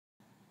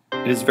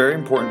It is very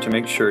important to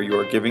make sure you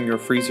are giving your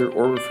freezer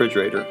or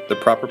refrigerator the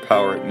proper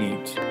power it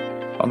needs.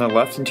 On the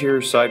left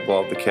interior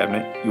sidewall of the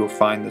cabinet, you will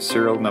find the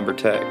serial number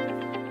tag.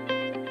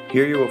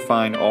 Here you will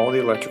find all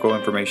the electrical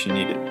information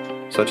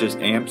needed, such as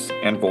amps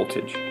and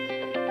voltage.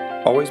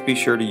 Always be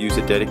sure to use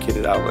a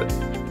dedicated outlet,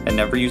 and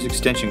never use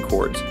extension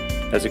cords,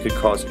 as it could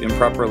cause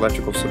improper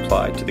electrical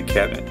supply to the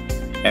cabinet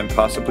and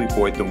possibly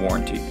void the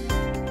warranty.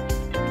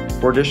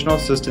 For additional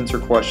assistance or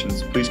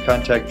questions, please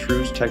contact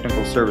True's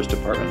Technical Service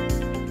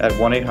Department at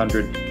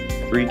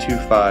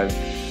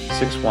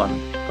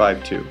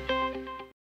 1-800-325-6152.